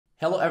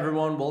Hello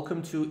everyone,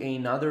 welcome to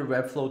another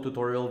Webflow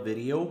tutorial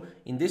video.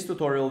 In this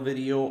tutorial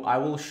video, I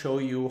will show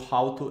you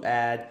how to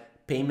add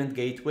payment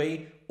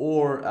gateway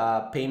or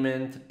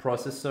payment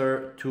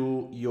processor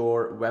to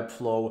your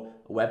Webflow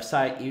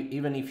website.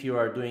 Even if you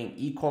are doing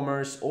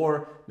e-commerce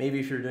or maybe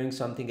if you're doing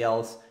something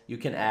else, you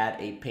can add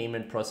a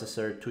payment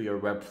processor to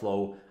your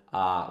Webflow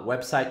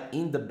website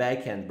in the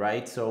backend,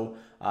 right? So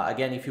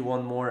again, if you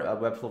want more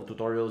Webflow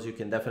tutorials, you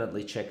can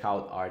definitely check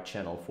out our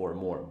channel for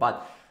more.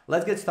 But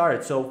let's get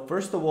started. So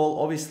first of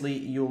all, obviously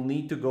you'll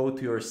need to go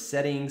to your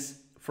settings.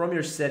 From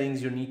your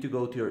settings, you need to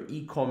go to your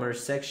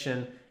e-commerce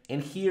section,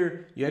 and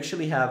here you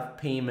actually have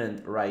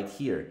payment right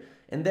here.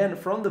 And then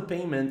from the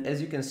payment, as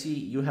you can see,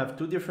 you have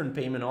two different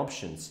payment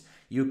options.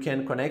 You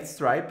can connect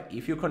Stripe.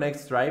 If you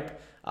connect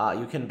Stripe,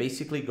 you can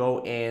basically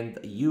go and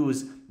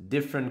use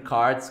different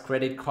cards,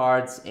 credit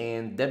cards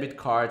and debit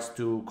cards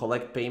to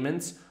collect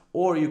payments.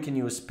 Or you can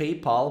use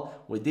PayPal.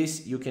 With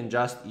this, you can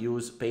just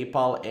use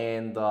PayPal,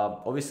 and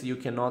obviously you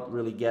cannot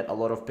really get a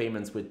lot of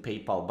payments with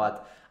PayPal,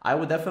 but I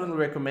would definitely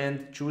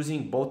recommend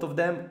choosing both of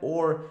them.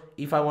 Or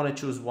if I want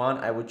to choose one,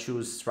 I would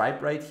choose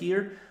Stripe right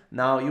here.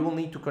 Now you will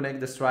need to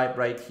connect the Stripe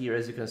right here.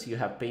 As you can see, you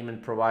have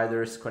payment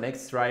providers, connect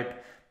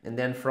Stripe, and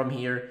then from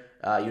here,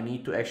 you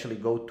need to actually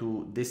go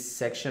to this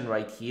section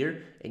right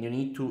here, and you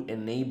need to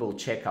enable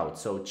checkout.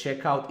 So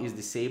checkout is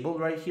disabled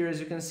right here, as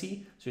you can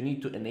see. So you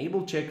need to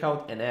enable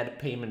checkout and add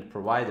payment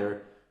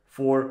provider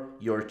for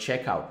your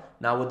checkout.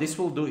 Now what this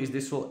will do is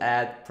this will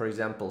add, for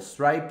example,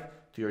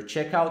 Stripe to your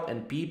checkout,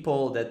 and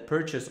people that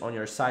purchase on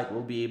your site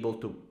will be able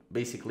to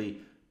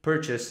basically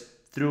purchase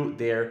through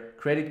their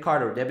credit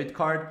card or debit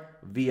card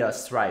via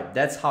Stripe.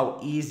 That's how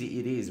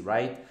easy it is,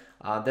 right?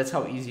 That's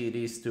how easy it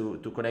is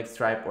to connect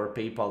Stripe or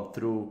PayPal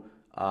through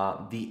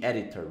the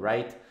editor,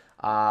 right?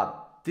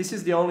 This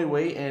is the only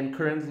way, and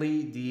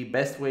currently the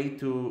best way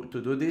to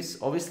do this.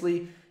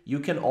 Obviously, you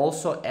can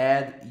also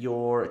add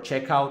your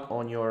checkout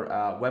on your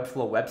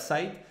Webflow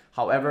website.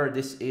 However,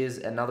 this is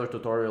another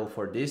tutorial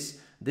for this.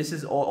 This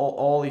is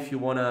all if you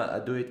want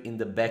to do it in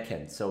the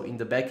backend. So in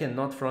the backend,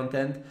 not front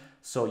end.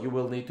 So you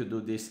will need to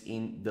do this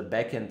in the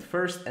backend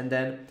first, and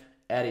then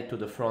add it to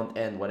the front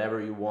end,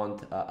 whatever you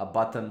want, a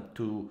button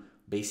to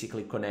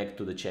basically connect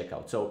to the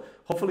checkout. So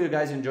hopefully you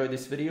guys enjoyed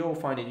this video,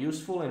 find it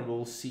useful, and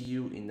we'll see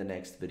you in the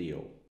next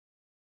video.